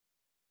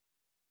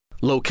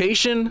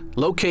Location,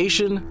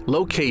 location,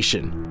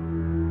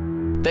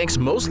 location. Thanks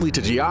mostly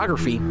to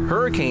geography,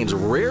 hurricanes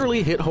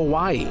rarely hit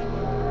Hawaii.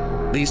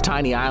 These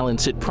tiny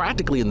islands sit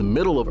practically in the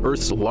middle of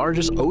Earth's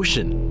largest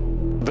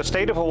ocean. The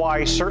state of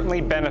Hawaii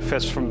certainly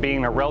benefits from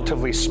being a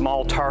relatively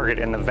small target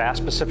in the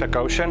vast Pacific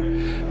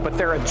Ocean, but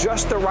they're at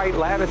just the right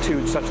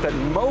latitude such that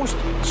most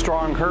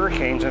strong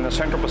hurricanes in the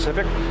Central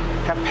Pacific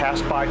have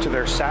passed by to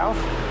their south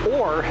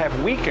or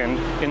have weakened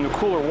in the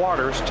cooler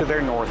waters to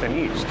their north and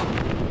east.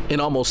 In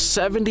almost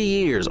 70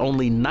 years,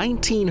 only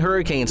 19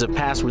 hurricanes have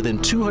passed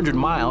within 200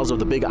 miles of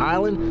the Big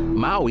Island,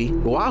 Maui,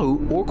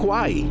 Oahu, or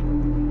Kauai.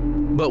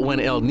 But when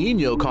El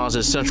Nino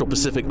causes Central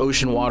Pacific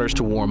Ocean waters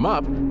to warm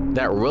up,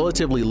 that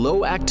relatively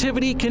low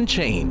activity can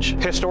change.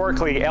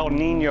 Historically, El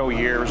Nino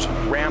years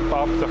ramp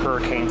up the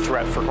hurricane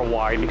threat for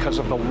Hawaii because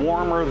of the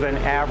warmer than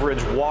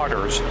average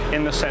waters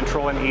in the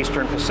central and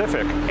eastern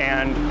Pacific.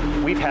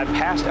 And we've had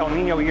past El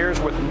Nino years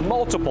with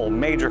multiple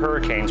major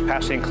hurricanes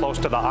passing close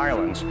to the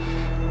islands.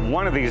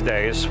 One of these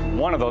days,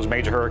 one of those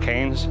major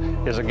hurricanes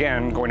is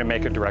again going to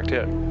make a direct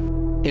hit.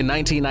 In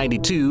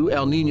 1992,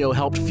 El Nino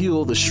helped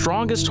fuel the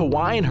strongest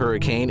Hawaiian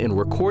hurricane in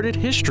recorded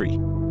history.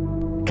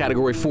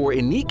 Category 4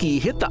 Iniki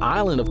hit the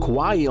island of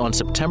Kauai on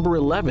September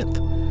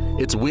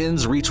 11th. Its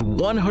winds reached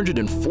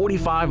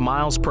 145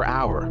 miles per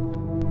hour.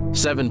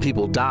 7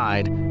 people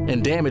died,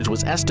 and damage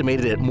was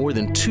estimated at more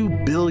than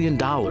 $2 billion.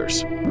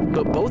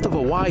 But both of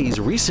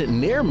Hawaii's recent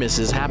near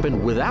misses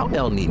happened without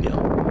El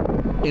Nino.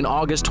 In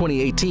August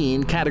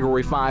 2018,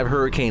 Category 5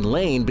 Hurricane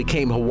Lane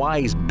became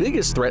Hawaii's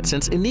biggest threat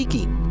since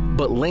Iniki,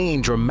 but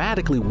Lane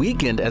dramatically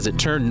weakened as it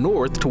turned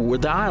north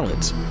toward the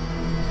islands.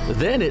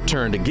 Then it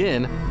turned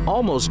again,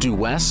 almost due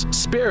west,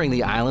 sparing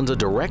the islands a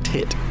direct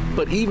hit.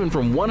 But even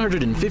from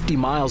 150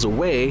 miles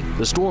away,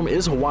 the storm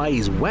is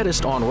Hawaii's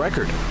wettest on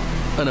record.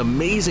 An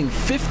amazing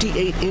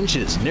 58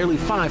 inches, nearly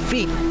 5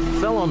 feet,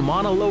 fell on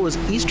Mauna Loa's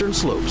eastern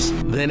slopes.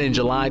 Then in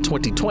July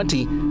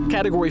 2020,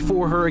 Category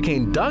 4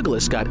 Hurricane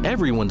Douglas got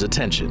everyone's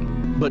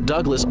attention. But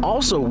Douglas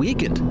also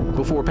weakened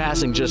before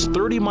passing just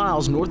 30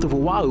 miles north of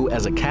Oahu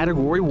as a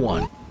Category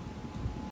 1.